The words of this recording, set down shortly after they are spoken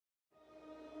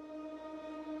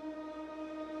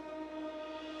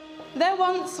There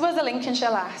once was a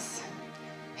Lincolnshire lass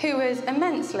who was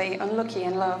immensely unlucky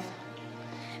in love.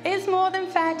 It's more than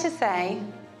fair to say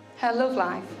her love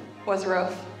life was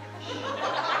rough.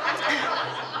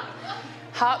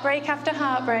 Heartbreak after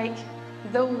heartbreak,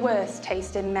 the worst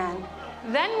tasting men.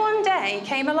 Then one day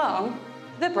came along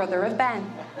the brother of Ben.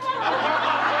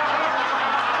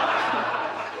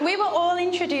 We were all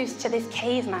introduced to this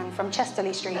caveman from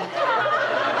Chesterley Street.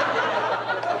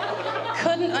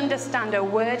 Couldn't understand a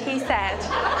word he said,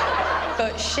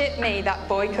 but shit me, that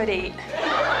boy could eat.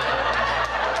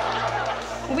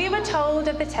 We were told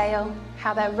of the tale,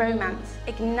 how their romance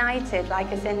ignited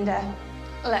like a cinder.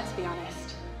 Let's be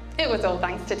honest, it was all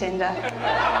thanks to Tinder.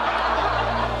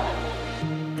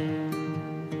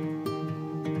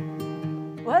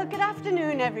 Well, good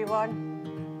afternoon, everyone.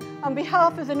 On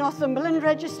behalf of the Northumberland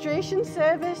Registration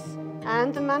Service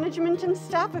and the management and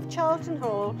staff of Charlton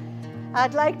Hall,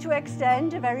 I'd like to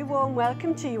extend a very warm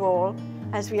welcome to you all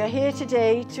as we are here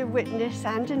today to witness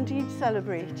and indeed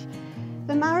celebrate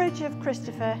the marriage of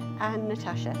Christopher and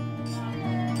Natasha.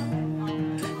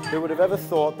 Who would have ever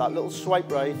thought that little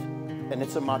swipe right and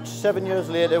it's a match 7 years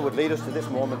later would lead us to this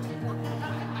moment?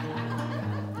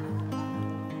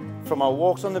 From our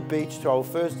walks on the beach to our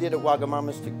first date at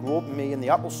Wagamama's to groping me in the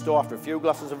Apple store after a few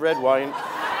glasses of red wine.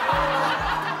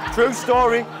 True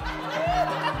story.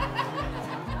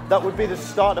 That would be the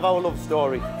start of our love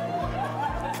story.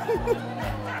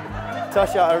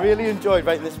 Tasha, I really enjoyed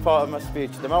writing this part of my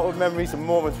speech. The amount of memories and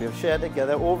moments we have shared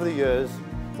together over the years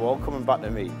were all coming back to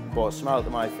me, brought a smile to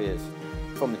my face.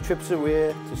 From the trips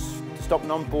away to stopping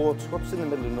on boats, huts in the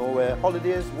middle of nowhere,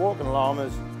 holidays, walking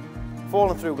llamas,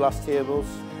 falling through glass tables,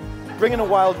 bringing a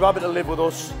wild rabbit to live with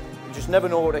us. You just never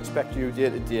know what to expect you day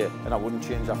to day, and I wouldn't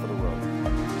change that for the world.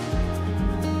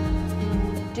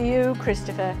 Do you,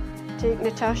 Christopher, take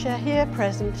Natasha here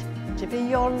present to be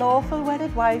your lawful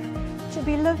wedded wife, to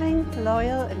be loving,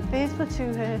 loyal and faithful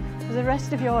to her for the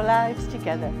rest of your lives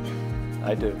together?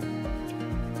 I do.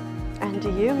 And do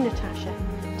you, Natasha,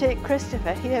 take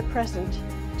Christopher here present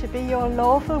to be your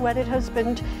lawful wedded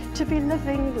husband, to be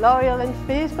loving, loyal and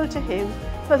faithful to him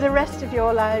for the rest of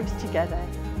your lives together?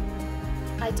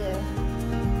 I do.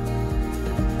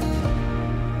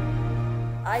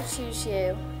 I choose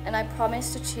you, and I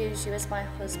promise to choose you as my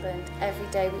husband every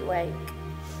day we wake.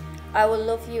 I will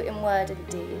love you in word and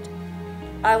deed.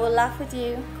 I will laugh with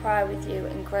you, cry with you,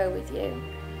 and grow with you.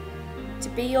 To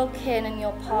be your kin and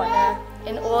your partner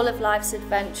in all of life's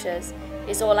adventures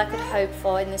is all I could hope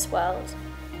for in this world.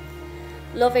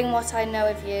 Loving what I know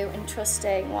of you and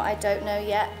trusting what I don't know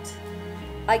yet.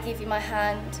 I give you my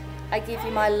hand, I give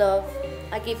you my love,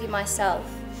 I give you myself,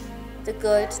 the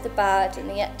good, the bad, and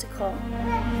the yet to come.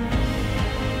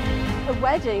 A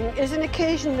wedding is an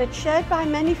occasion that's shared by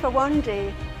many for one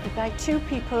day, but by two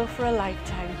people for a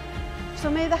lifetime. So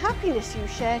may the happiness you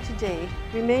share today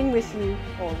remain with you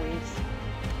always.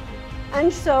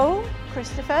 And so,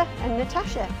 Christopher and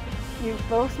Natasha, you've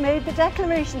both made the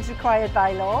declarations required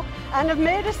by law and have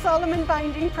made a solemn and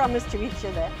binding promise to each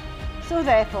other. So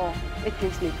therefore, it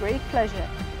gives me great pleasure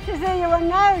to say you are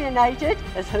now united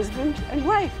as husband and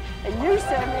wife, and you,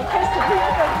 sir, may kiss the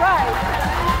beautiful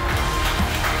bride.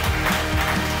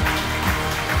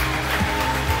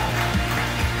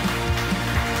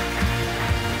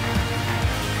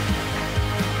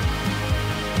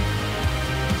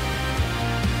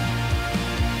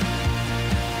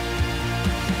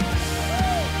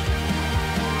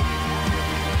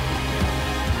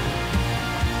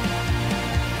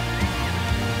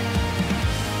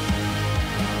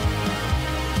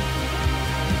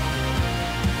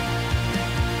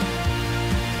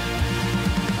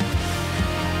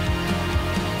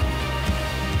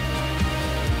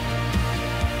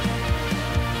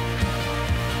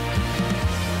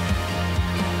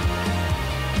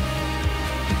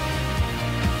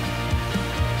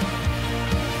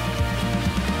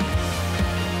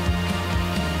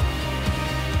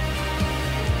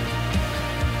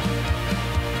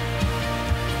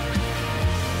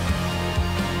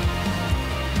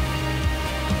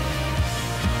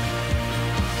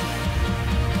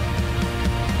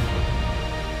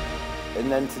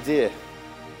 And then today,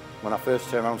 when I first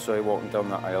turned around, saw you walking down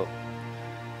that aisle,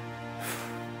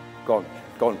 gone,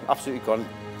 absolutely gone.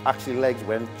 Actually, legs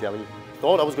went jelly.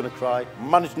 Thought I was going to cry,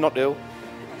 managed not to.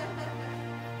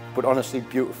 But honestly,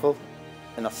 beautiful.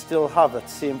 And I still have that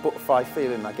same butterfly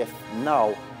feeling I get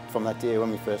now from that day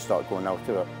when we first started going out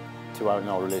to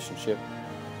our relationship.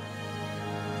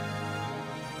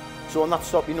 So on that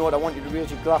stop, you know what, I want you to raise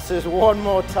your glasses one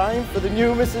more time for the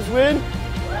new Mrs. Wynne.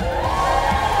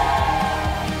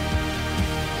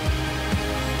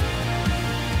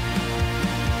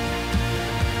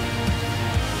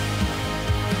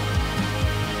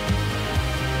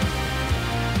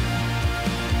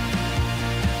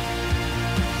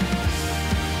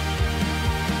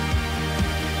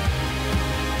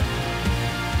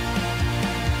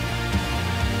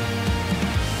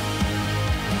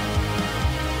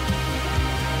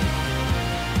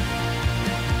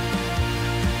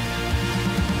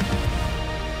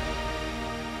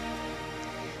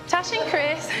 Tash and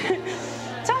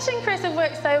Chris have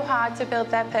worked so hard to build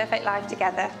their perfect life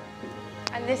together.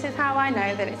 And this is how I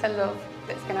know that it's a love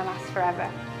that's going to last forever.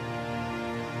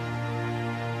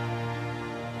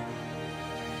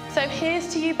 So here's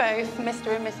to you both,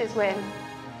 Mr. and Mrs. Wynne.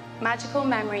 Magical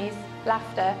memories,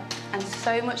 laughter, and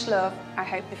so much love I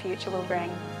hope the future will bring.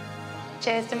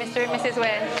 Cheers to Mr. and Mrs.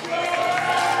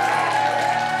 Wynne.